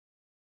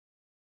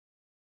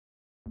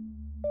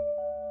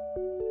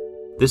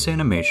This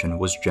animation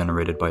was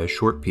generated by a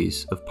short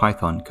piece of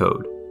Python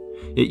code.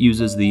 It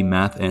uses the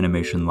math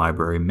animation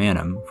library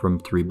manim from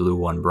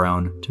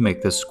 3blue1brown to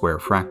make this square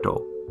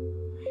fractal.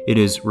 It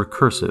is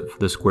recursive,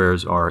 the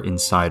squares are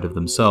inside of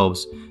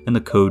themselves, and the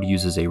code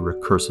uses a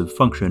recursive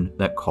function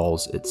that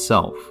calls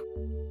itself.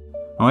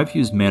 Now, I've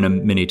used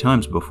manim many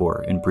times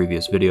before in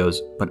previous videos,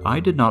 but I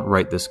did not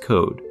write this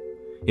code.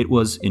 It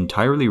was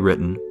entirely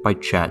written by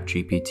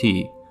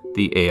ChatGPT,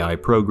 the AI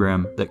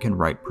program that can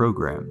write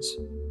programs.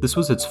 This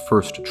was its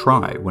first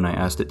try when I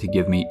asked it to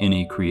give me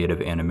any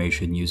creative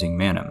animation using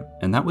manim,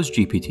 and that was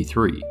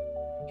GPT-3.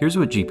 Here's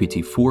what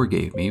GPT-4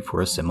 gave me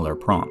for a similar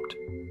prompt.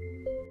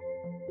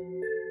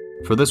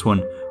 For this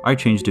one, I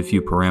changed a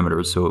few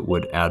parameters so it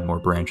would add more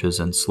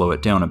branches and slow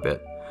it down a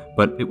bit,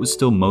 but it was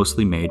still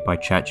mostly made by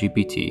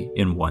ChatGPT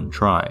in one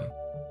try.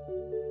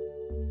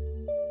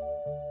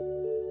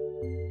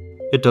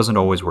 It doesn't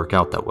always work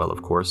out that well,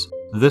 of course.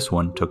 This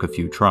one took a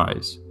few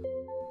tries.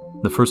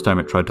 The first time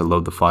it tried to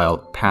load the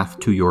file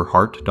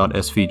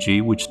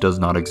pathtoyourheart.svg, which does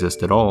not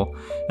exist at all,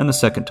 and the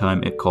second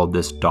time it called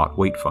this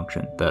 .wait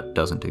function that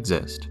doesn't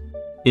exist.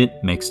 It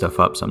makes stuff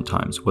up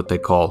sometimes, what they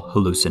call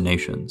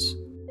hallucinations.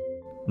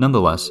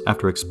 Nonetheless,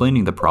 after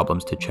explaining the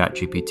problems to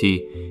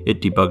ChatGPT,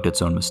 it debugged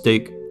its own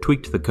mistake,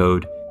 tweaked the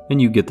code, and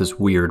you get this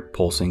weird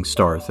pulsing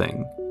star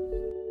thing.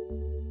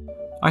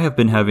 I have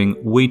been having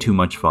way too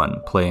much fun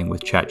playing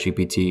with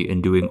ChatGPT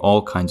and doing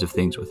all kinds of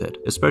things with it,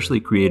 especially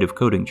creative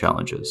coding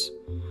challenges.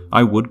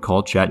 I would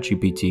call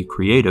ChatGPT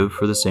creative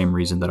for the same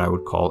reason that I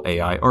would call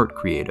AI art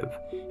creative.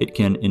 It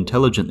can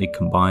intelligently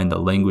combine the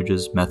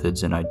languages,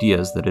 methods, and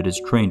ideas that it is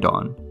trained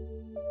on.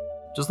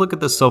 Just look at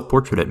this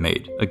self-portrait it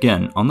made,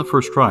 again, on the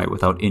first try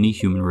without any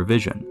human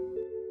revision.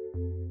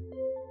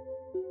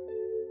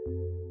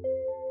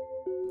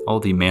 All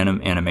the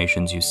manim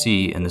animations you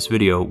see in this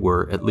video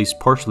were at least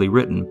partially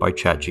written by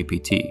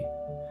ChatGPT.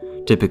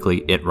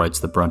 Typically, it writes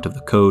the brunt of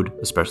the code,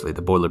 especially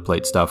the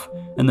boilerplate stuff,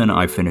 and then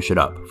I finish it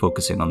up,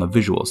 focusing on the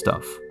visual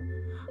stuff.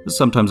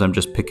 Sometimes I'm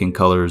just picking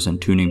colors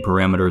and tuning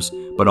parameters,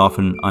 but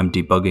often I'm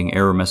debugging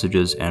error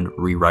messages and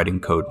rewriting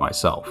code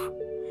myself.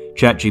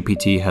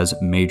 ChatGPT has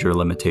major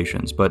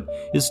limitations, but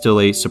is still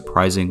a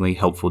surprisingly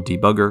helpful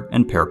debugger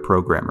and pair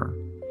programmer.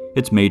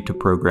 It's made to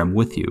program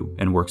with you,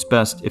 and works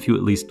best if you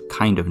at least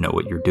kind of know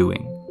what you're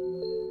doing.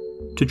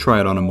 To try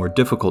it on a more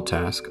difficult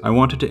task, I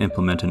wanted to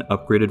implement an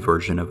upgraded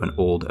version of an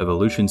old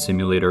evolution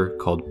simulator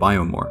called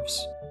Biomorphs.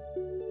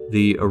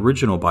 The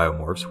original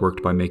Biomorphs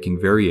worked by making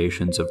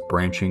variations of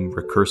branching,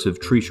 recursive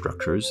tree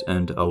structures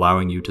and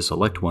allowing you to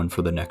select one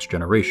for the next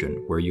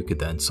generation, where you could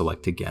then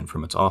select again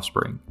from its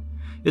offspring.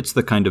 It's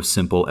the kind of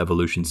simple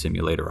evolution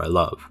simulator I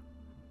love.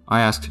 I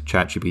asked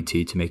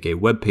ChatGPT to make a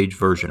web page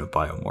version of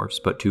Biomorphs,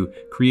 but to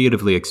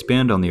creatively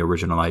expand on the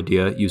original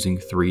idea using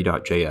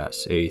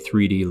 3.js, a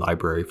 3D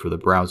library for the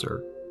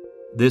browser.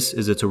 This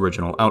is its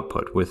original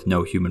output with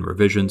no human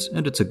revisions,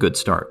 and it's a good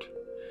start.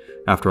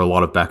 After a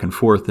lot of back and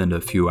forth and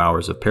a few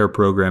hours of pair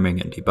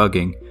programming and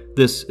debugging,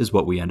 this is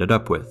what we ended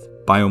up with,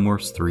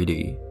 Biomorphs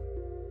 3D.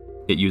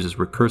 It uses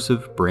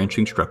recursive,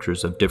 branching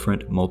structures of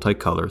different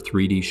multicolor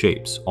 3D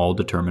shapes, all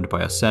determined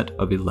by a set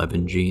of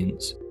 11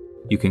 genes.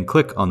 You can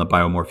click on the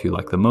biomorph you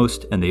like the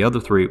most, and the other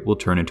 3 will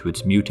turn into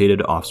its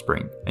mutated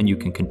offspring, and you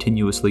can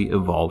continuously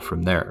evolve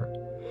from there.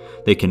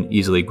 They can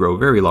easily grow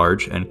very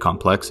large and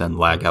complex and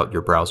lag out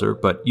your browser,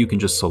 but you can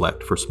just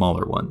select for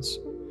smaller ones.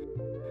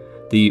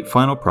 The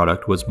final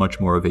product was much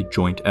more of a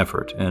joint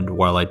effort, and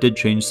while I did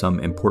change some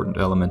important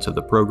elements of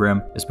the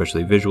program,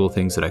 especially visual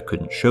things that I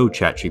couldn't show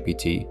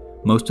ChatGPT,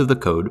 most of the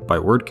code, by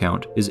word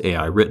count, is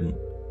AI written.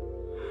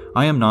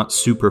 I am not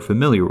super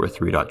familiar with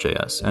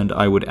 3.js, and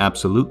I would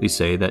absolutely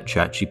say that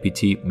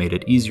ChatGPT made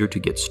it easier to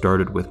get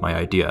started with my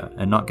idea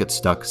and not get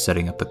stuck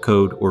setting up the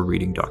code or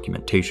reading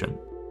documentation.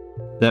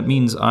 That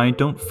means I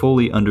don't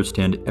fully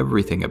understand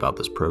everything about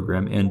this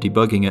program, and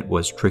debugging it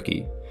was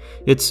tricky.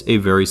 It's a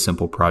very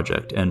simple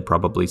project and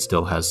probably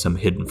still has some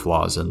hidden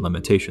flaws and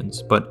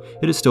limitations, but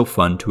it is still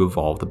fun to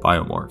evolve the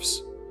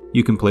biomorphs.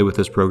 You can play with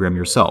this program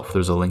yourself,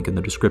 there's a link in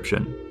the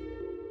description.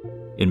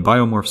 In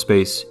biomorph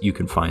space, you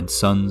can find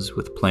suns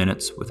with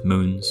planets with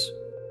moons,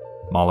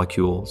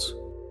 molecules,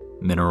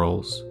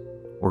 minerals,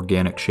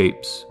 organic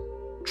shapes,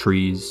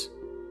 trees,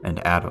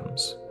 and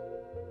atoms.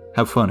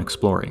 Have fun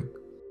exploring.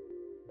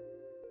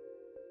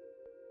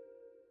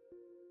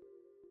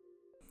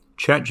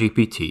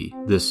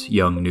 ChatGPT, this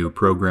young new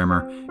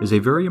programmer, is a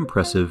very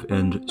impressive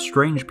and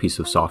strange piece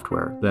of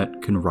software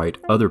that can write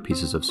other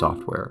pieces of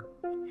software.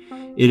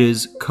 It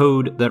is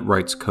code that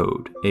writes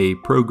code, a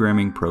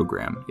programming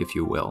program, if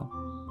you will.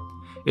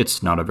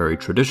 It's not a very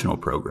traditional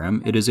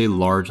program, it is a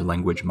large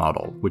language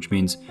model, which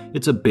means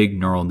it's a big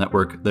neural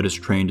network that is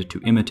trained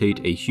to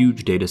imitate a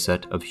huge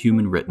dataset of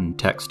human-written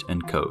text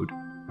and code.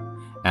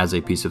 As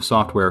a piece of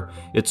software,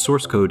 its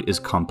source code is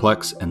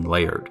complex and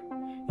layered.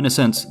 In a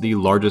sense, the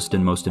largest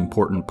and most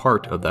important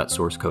part of that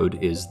source code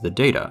is the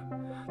data.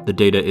 The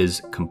data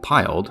is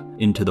compiled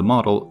into the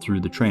model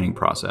through the training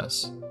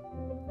process.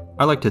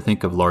 I like to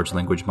think of large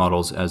language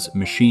models as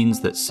machines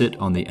that sit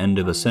on the end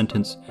of a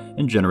sentence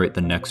and generate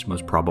the next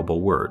most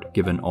probable word,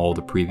 given all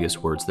the previous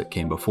words that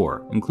came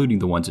before, including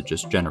the ones it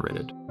just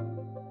generated.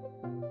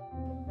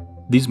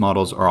 These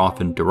models are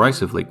often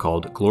derisively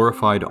called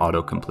glorified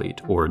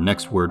autocomplete or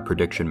next word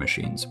prediction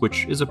machines,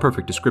 which is a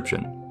perfect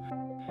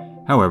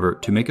description. However,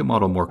 to make a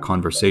model more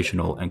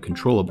conversational and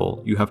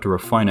controllable, you have to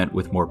refine it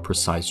with more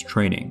precise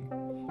training.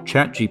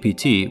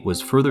 ChatGPT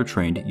was further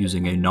trained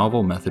using a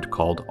novel method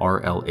called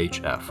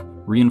RLHF,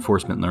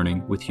 reinforcement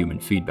learning with human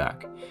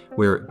feedback,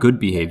 where good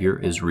behavior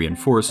is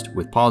reinforced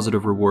with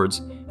positive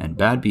rewards and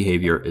bad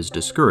behavior is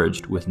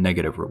discouraged with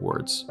negative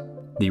rewards.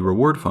 The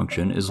reward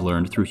function is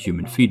learned through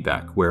human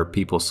feedback, where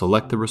people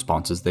select the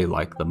responses they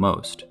like the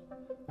most.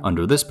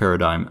 Under this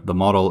paradigm, the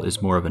model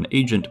is more of an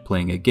agent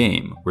playing a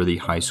game, where the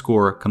high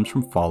score comes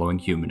from following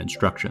human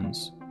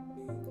instructions.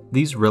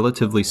 These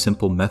relatively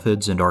simple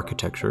methods and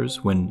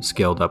architectures, when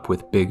scaled up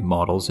with big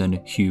models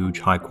and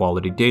huge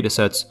high-quality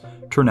datasets,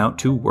 turn out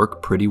to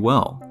work pretty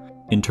well.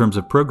 In terms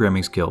of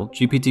programming skill,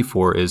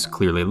 GPT-4 is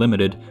clearly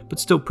limited, but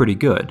still pretty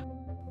good.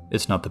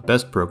 It's not the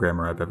best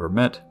programmer I've ever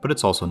met, but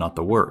it's also not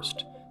the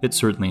worst. It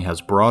certainly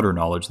has broader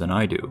knowledge than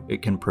I do.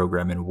 It can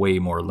program in way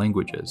more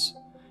languages.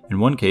 In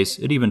one case,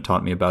 it even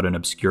taught me about an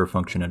obscure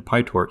function in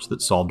PyTorch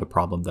that solved a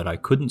problem that I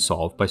couldn't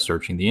solve by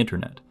searching the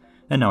internet,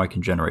 and now I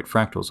can generate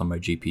fractals on my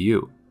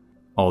GPU.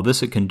 All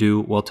this it can do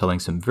while telling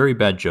some very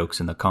bad jokes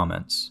in the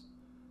comments.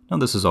 Now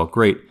this is all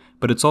great,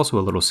 but it's also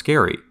a little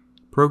scary.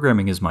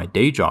 Programming is my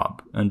day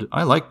job, and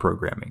I like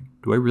programming.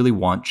 Do I really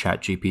want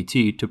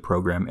ChatGPT to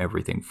program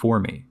everything for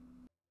me?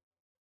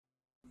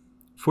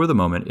 For the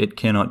moment, it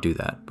cannot do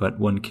that, but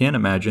one can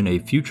imagine a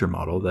future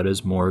model that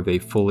is more of a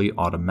fully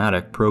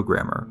automatic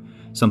programmer,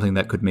 something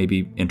that could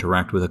maybe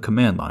interact with a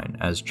command line,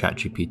 as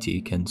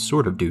ChatGPT can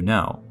sort of do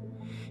now.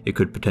 It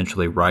could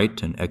potentially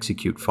write and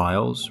execute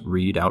files,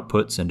 read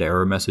outputs and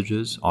error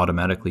messages,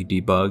 automatically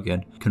debug,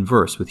 and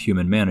converse with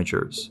human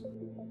managers.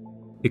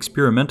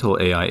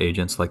 Experimental AI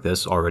agents like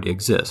this already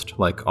exist,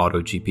 like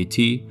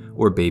AutoGPT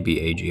or Baby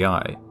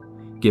AGI.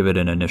 Give it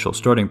an initial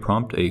starting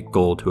prompt, a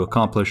goal to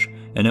accomplish,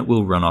 and it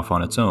will run off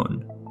on its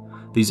own.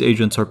 These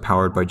agents are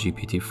powered by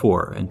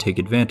GPT-4 and take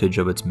advantage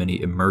of its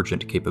many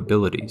emergent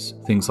capabilities,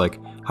 things like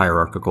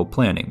hierarchical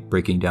planning,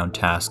 breaking down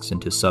tasks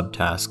into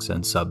subtasks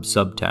and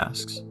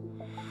sub-subtasks.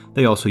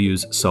 They also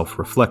use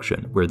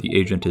self-reflection, where the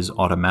agent is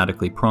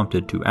automatically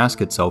prompted to ask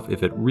itself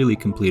if it really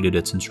completed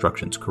its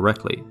instructions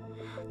correctly.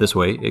 This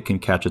way, it can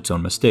catch its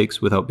own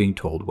mistakes without being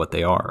told what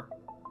they are.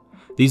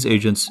 These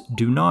agents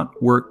do not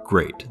work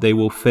great. They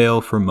will fail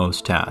for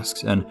most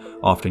tasks and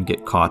often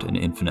get caught in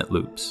infinite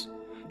loops.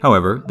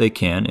 However, they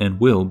can and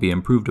will be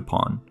improved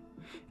upon.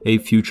 A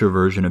future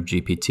version of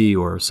GPT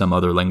or some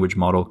other language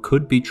model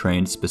could be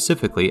trained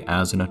specifically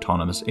as an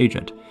autonomous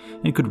agent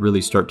and could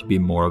really start to be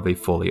more of a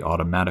fully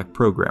automatic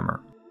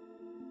programmer.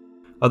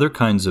 Other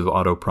kinds of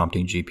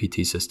auto-prompting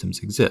GPT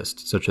systems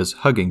exist, such as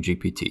Hugging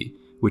GPT,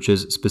 which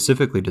is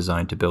specifically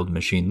designed to build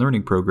machine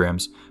learning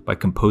programs by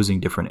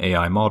composing different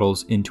AI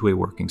models into a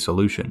working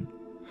solution.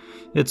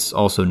 It's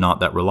also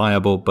not that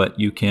reliable, but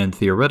you can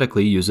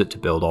theoretically use it to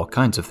build all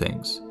kinds of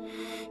things.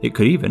 It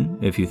could even,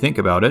 if you think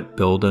about it,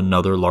 build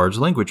another large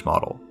language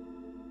model.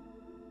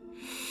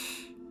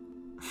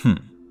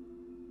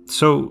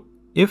 So,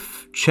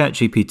 if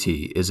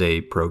ChatGPT is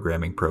a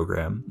programming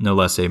program, no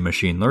less a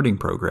machine learning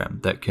program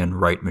that can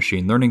write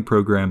machine learning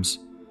programs,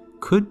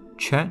 could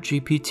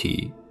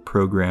ChatGPT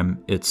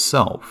program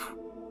itself?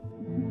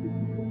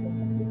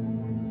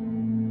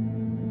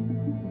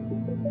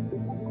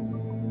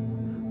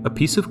 A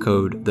piece of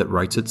code that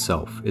writes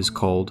itself is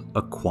called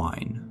a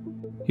quine.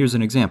 Here's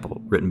an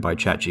example written by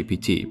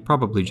ChatGPT,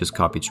 probably just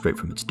copied straight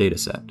from its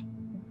dataset.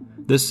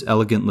 This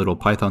elegant little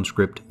Python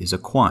script is a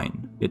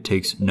quine. It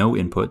takes no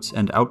inputs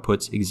and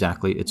outputs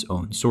exactly its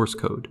own source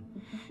code.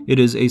 It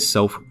is a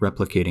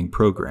self-replicating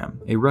program,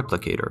 a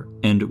replicator,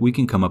 and we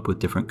can come up with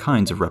different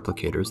kinds of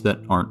replicators that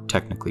aren't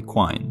technically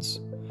quines.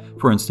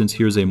 For instance,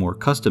 here's a more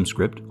custom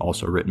script,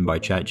 also written by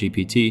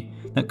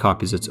ChatGPT, that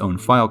copies its own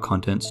file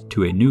contents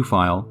to a new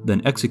file,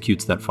 then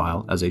executes that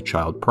file as a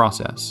child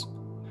process.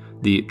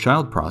 The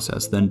child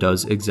process then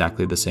does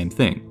exactly the same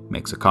thing,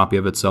 makes a copy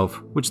of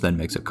itself, which then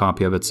makes a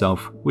copy of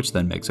itself, which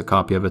then makes a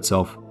copy of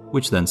itself,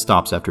 which then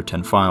stops after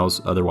 10 files,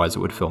 otherwise it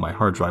would fill my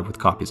hard drive with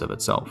copies of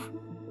itself.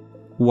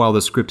 While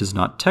the script is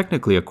not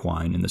technically a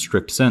quine in the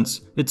strict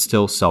sense, it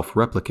still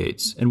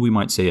self-replicates, and we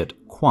might say it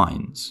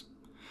quines.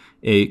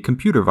 A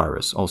computer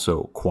virus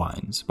also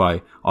quines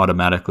by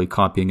automatically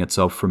copying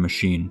itself from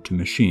machine to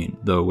machine,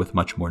 though with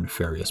much more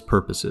nefarious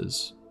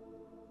purposes.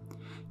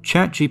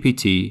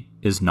 ChatGPT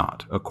is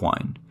not a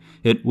quine.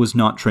 It was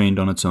not trained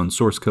on its own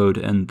source code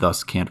and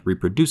thus can't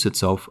reproduce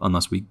itself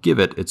unless we give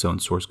it its own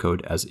source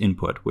code as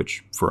input,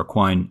 which for a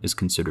quine is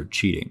considered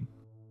cheating.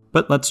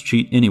 But let's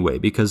cheat anyway,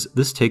 because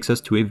this takes us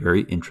to a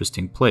very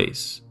interesting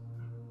place.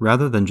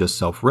 Rather than just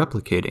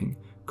self-replicating,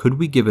 could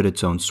we give it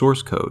its own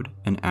source code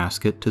and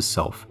ask it to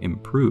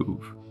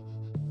self-improve?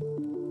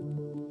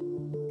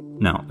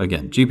 Now,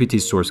 again,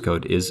 GPT's source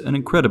code is an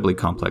incredibly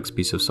complex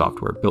piece of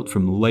software built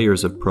from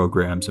layers of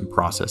programs and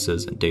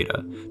processes and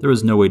data. There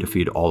is no way to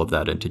feed all of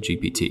that into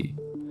GPT.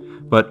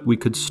 But we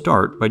could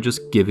start by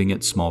just giving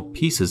it small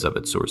pieces of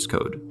its source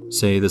code,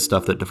 say the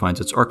stuff that defines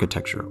its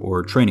architecture,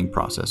 or training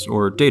process,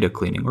 or data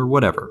cleaning, or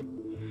whatever.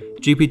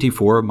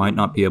 GPT-4 might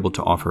not be able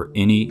to offer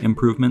any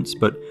improvements,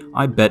 but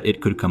I bet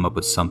it could come up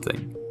with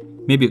something.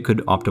 Maybe it could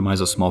optimize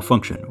a small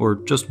function, or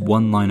just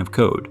one line of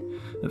code,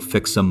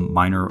 fix some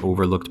minor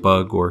overlooked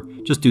bug, or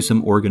just do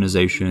some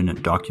organization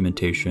and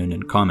documentation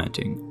and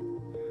commenting.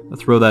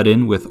 Throw that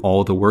in with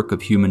all the work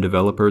of human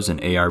developers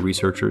and AI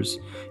researchers,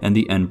 and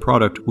the end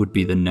product would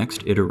be the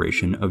next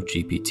iteration of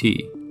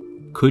GPT.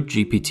 Could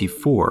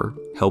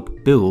GPT-4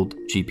 help build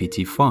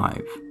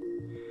GPT-5?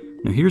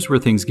 Now here's where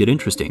things get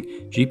interesting.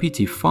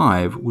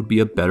 GPT-5 would be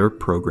a better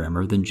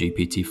programmer than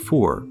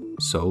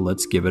GPT-4, so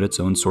let's give it its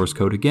own source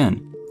code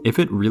again. If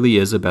it really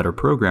is a better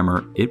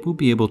programmer, it will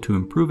be able to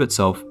improve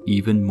itself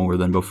even more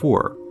than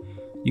before.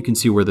 You can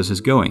see where this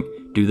is going.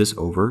 Do this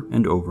over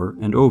and over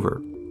and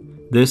over.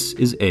 This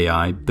is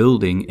AI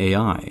building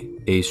AI,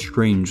 a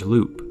strange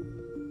loop.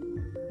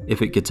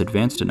 If it gets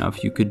advanced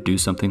enough, you could do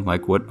something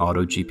like what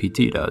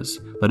AutoGPT does.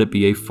 Let it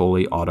be a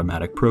fully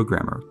automatic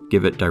programmer.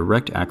 Give it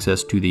direct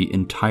access to the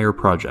entire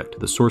project,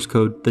 the source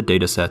code, the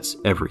datasets,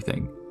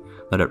 everything.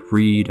 Let it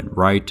read and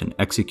write and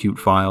execute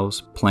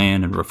files,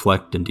 plan and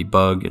reflect and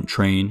debug and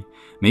train,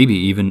 maybe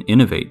even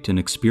innovate and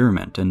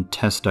experiment and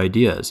test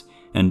ideas,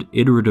 and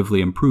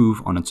iteratively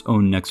improve on its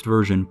own next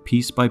version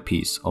piece by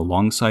piece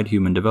alongside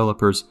human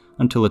developers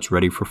until it's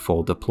ready for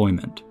full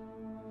deployment.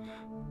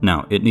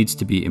 Now, it needs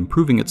to be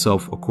improving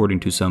itself according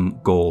to some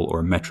goal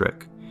or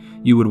metric.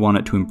 You would want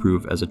it to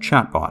improve as a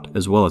chatbot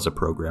as well as a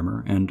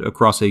programmer, and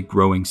across a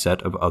growing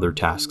set of other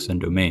tasks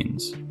and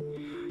domains.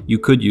 You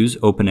could use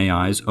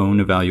OpenAI's own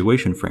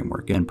evaluation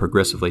framework and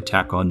progressively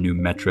tack on new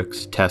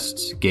metrics,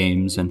 tests,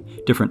 games, and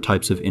different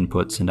types of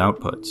inputs and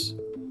outputs.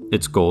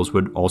 Its goals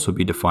would also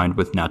be defined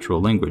with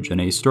natural language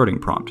and a starting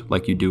prompt,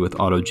 like you do with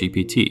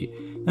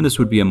AutoGPT, and this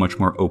would be a much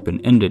more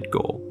open-ended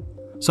goal.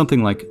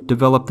 Something like,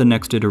 develop the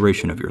next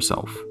iteration of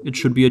yourself. It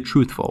should be a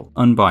truthful,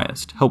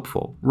 unbiased,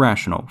 helpful,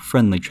 rational,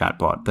 friendly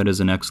chatbot that is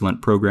an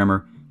excellent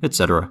programmer,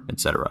 etc.,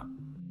 etc.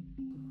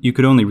 You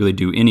could only really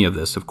do any of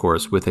this, of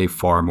course, with a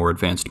far more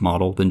advanced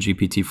model than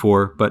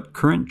GPT-4, but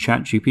current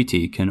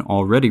ChatGPT can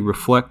already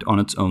reflect on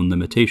its own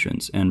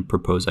limitations and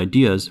propose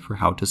ideas for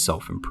how to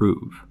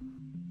self-improve.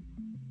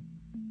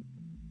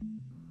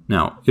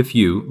 Now, if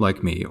you,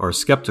 like me, are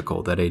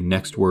skeptical that a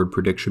next word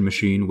prediction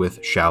machine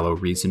with shallow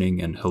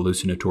reasoning and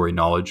hallucinatory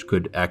knowledge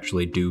could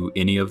actually do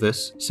any of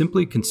this,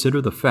 simply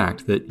consider the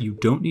fact that you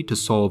don't need to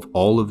solve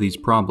all of these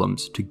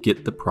problems to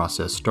get the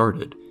process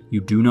started. You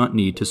do not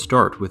need to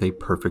start with a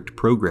perfect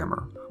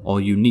programmer.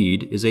 All you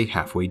need is a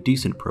halfway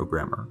decent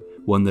programmer,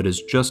 one that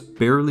is just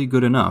barely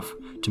good enough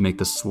to make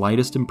the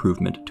slightest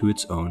improvement to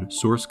its own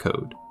source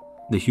code.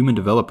 The human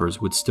developers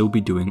would still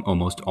be doing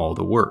almost all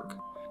the work.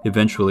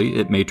 Eventually,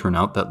 it may turn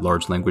out that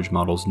large language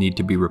models need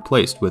to be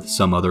replaced with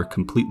some other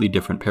completely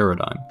different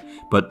paradigm,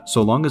 but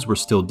so long as we're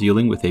still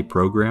dealing with a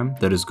program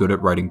that is good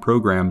at writing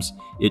programs,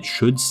 it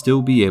should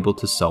still be able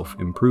to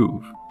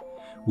self-improve.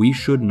 We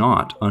should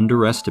not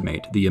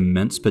underestimate the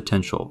immense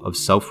potential of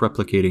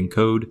self-replicating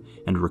code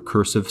and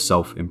recursive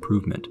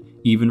self-improvement,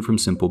 even from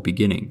simple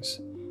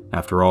beginnings.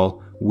 After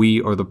all, we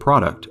are the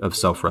product of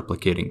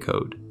self-replicating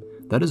code.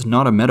 That is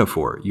not a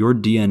metaphor. Your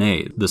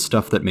DNA, the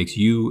stuff that makes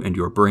you and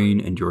your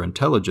brain and your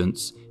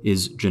intelligence,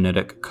 is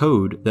genetic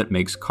code that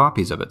makes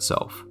copies of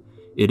itself.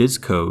 It is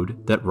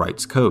code that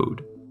writes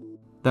code.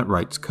 That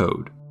writes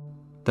code.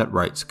 That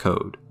writes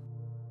code.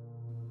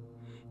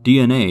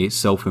 DNA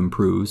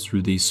self-improves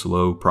through the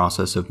slow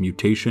process of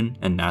mutation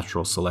and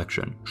natural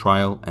selection,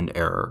 trial and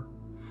error.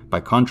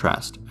 By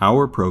contrast,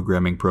 our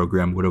programming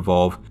program would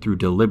evolve through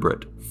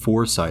deliberate,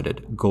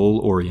 foresighted,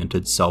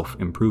 goal-oriented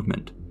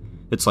self-improvement.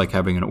 It's like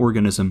having an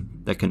organism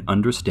that can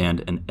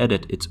understand and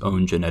edit its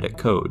own genetic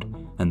code,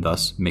 and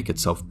thus make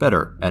itself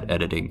better at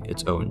editing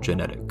its own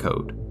genetic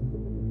code.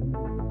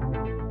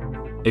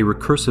 A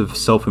recursive,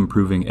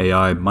 self-improving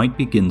AI might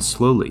begin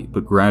slowly,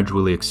 but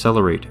gradually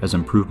accelerate as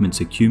improvements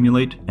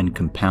accumulate and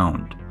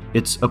compound.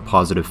 It's a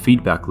positive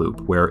feedback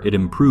loop where it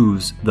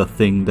improves the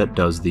thing that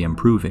does the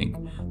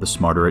improving. The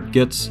smarter it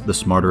gets, the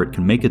smarter it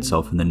can make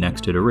itself in the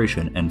next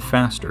iteration, and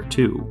faster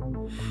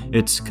too.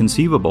 It's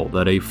conceivable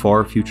that a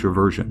far future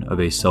version of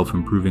a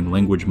self-improving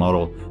language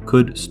model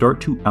could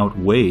start to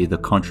outweigh the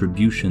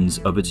contributions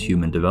of its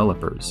human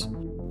developers.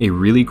 A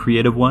really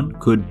creative one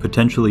could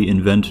potentially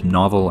invent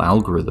novel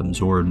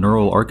algorithms or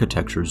neural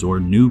architectures or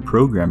new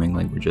programming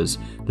languages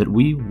that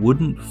we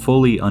wouldn't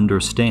fully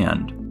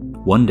understand.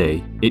 One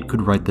day, it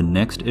could write the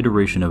next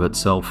iteration of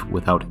itself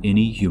without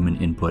any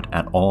human input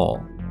at all.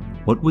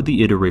 What would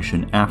the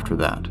iteration after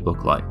that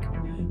look like?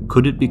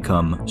 Could it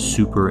become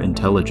super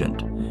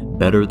intelligent,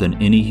 better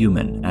than any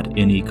human at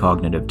any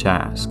cognitive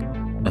task?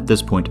 At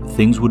this point,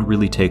 things would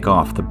really take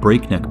off. The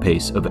breakneck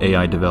pace of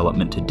AI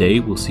development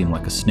today will seem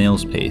like a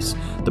snail's pace.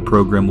 The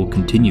program will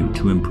continue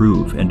to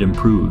improve and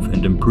improve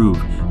and improve,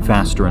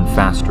 faster and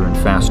faster and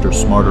faster,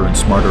 smarter and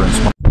smarter and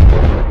smarter.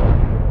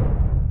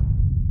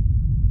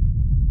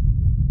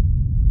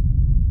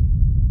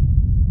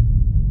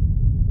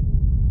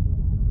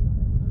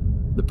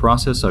 The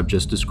process I've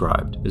just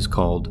described is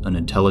called an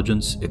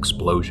intelligence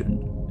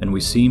explosion, and we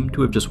seem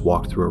to have just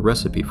walked through a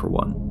recipe for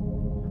one.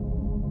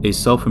 A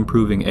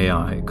self-improving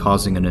AI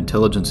causing an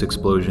intelligence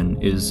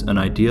explosion is an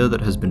idea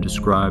that has been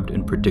described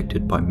and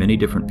predicted by many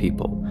different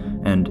people,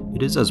 and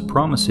it is as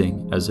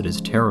promising as it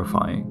is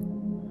terrifying.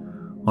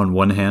 On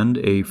one hand,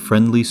 a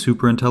friendly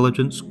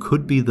superintelligence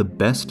could be the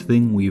best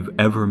thing we've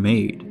ever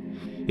made.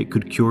 It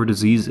could cure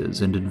diseases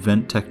and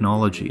invent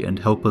technology and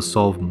help us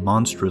solve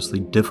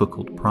monstrously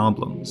difficult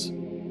problems.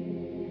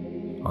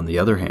 On the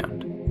other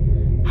hand,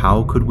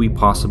 how could we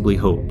possibly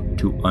hope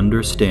to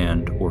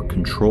understand or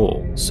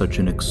control such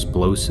an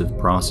explosive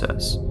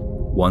process,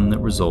 one that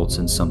results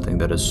in something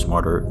that is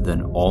smarter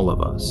than all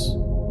of us?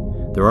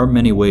 There are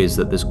many ways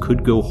that this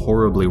could go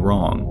horribly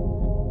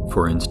wrong.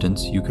 For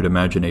instance, you could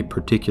imagine a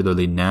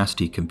particularly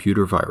nasty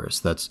computer virus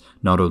that's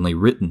not only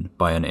written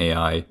by an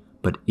AI,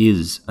 but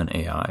is an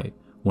AI,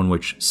 one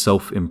which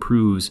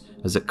self-improves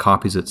as it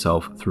copies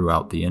itself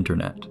throughout the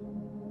internet.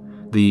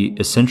 The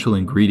essential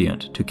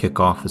ingredient to kick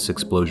off this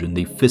explosion,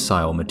 the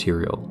fissile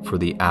material for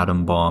the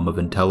atom bomb of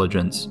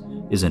intelligence,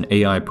 is an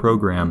AI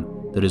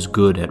program that is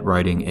good at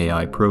writing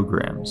AI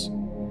programs.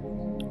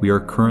 We are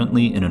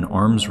currently in an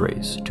arms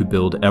race to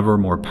build ever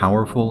more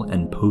powerful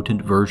and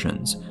potent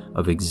versions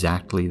of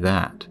exactly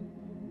that.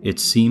 It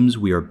seems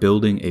we are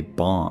building a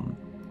bomb.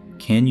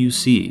 Can you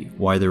see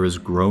why there is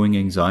growing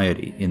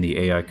anxiety in the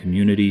AI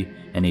community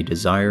and a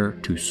desire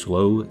to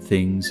slow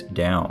things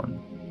down?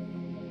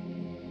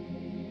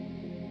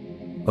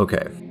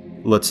 Okay,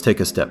 let's take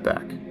a step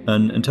back.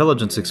 An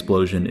intelligence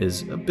explosion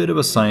is a bit of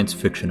a science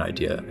fiction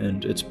idea,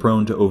 and it's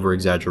prone to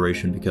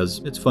over-exaggeration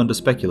because it's fun to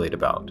speculate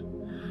about.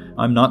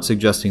 I'm not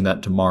suggesting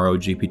that tomorrow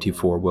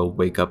GPT-4 will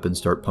wake up and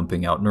start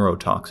pumping out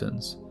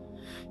neurotoxins.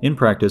 In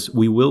practice,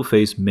 we will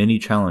face many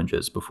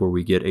challenges before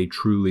we get a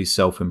truly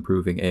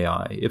self-improving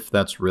AI, if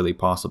that's really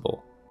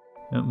possible.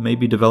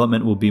 Maybe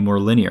development will be more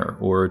linear,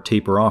 or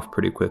taper off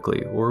pretty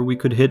quickly, or we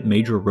could hit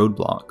major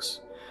roadblocks.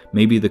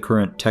 Maybe the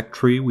current tech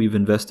tree we've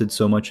invested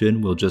so much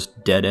in will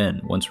just dead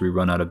end once we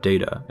run out of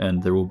data,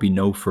 and there will be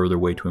no further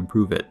way to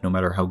improve it, no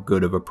matter how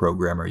good of a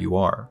programmer you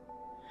are.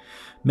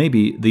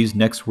 Maybe these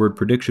next word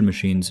prediction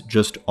machines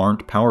just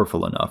aren't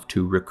powerful enough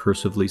to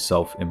recursively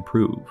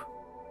self-improve.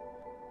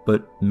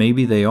 But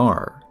maybe they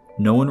are.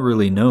 No one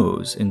really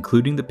knows,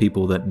 including the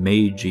people that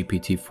made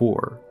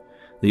GPT-4.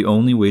 The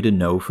only way to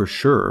know for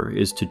sure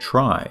is to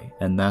try,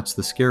 and that's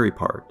the scary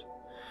part.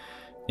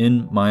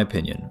 In my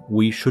opinion,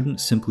 we shouldn't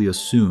simply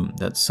assume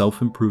that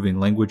self-improving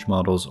language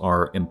models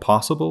are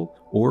impossible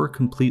or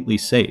completely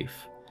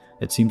safe.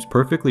 It seems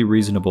perfectly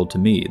reasonable to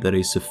me that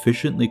a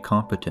sufficiently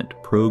competent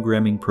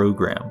programming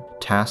program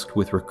tasked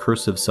with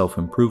recursive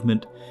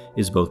self-improvement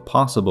is both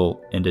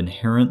possible and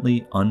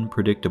inherently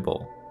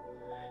unpredictable.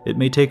 It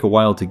may take a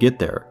while to get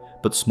there,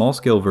 but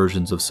small-scale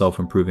versions of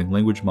self-improving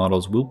language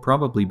models will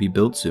probably be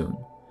built soon.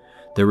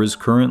 There is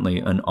currently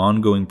an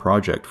ongoing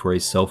project for a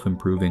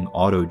self-improving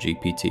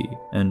auto-GPT,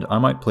 and I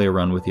might play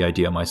around with the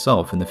idea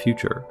myself in the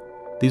future.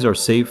 These are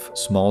safe,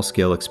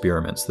 small-scale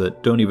experiments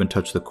that don't even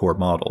touch the core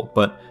model,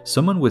 but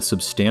someone with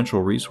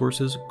substantial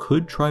resources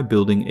could try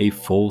building a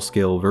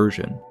full-scale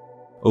version.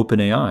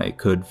 OpenAI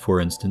could,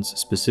 for instance,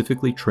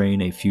 specifically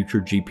train a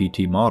future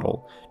GPT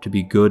model to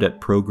be good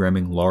at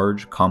programming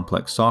large,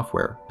 complex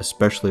software,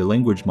 especially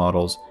language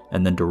models,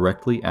 and then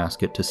directly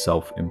ask it to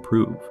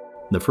self-improve.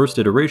 The first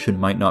iteration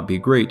might not be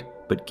great,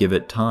 but give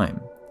it time.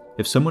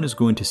 If someone is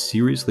going to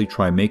seriously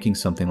try making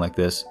something like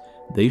this,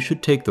 they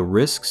should take the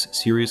risks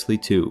seriously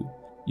too.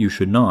 You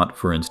should not,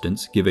 for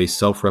instance, give a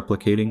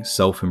self-replicating,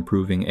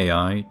 self-improving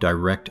AI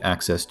direct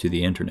access to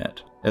the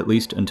internet, at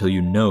least until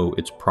you know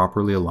it's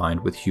properly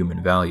aligned with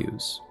human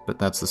values. But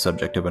that's the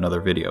subject of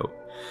another video.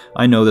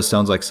 I know this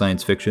sounds like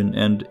science fiction,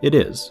 and it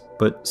is,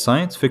 but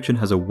science fiction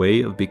has a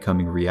way of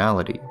becoming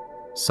reality.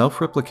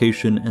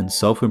 Self-replication and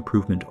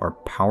self-improvement are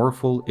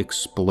powerful,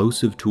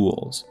 explosive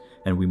tools,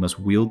 and we must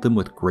wield them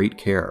with great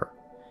care.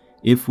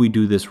 If we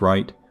do this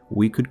right,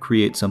 we could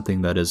create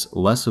something that is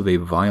less of a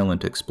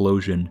violent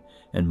explosion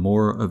and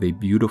more of a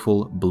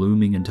beautiful,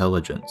 blooming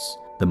intelligence,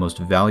 the most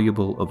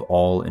valuable of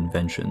all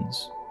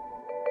inventions.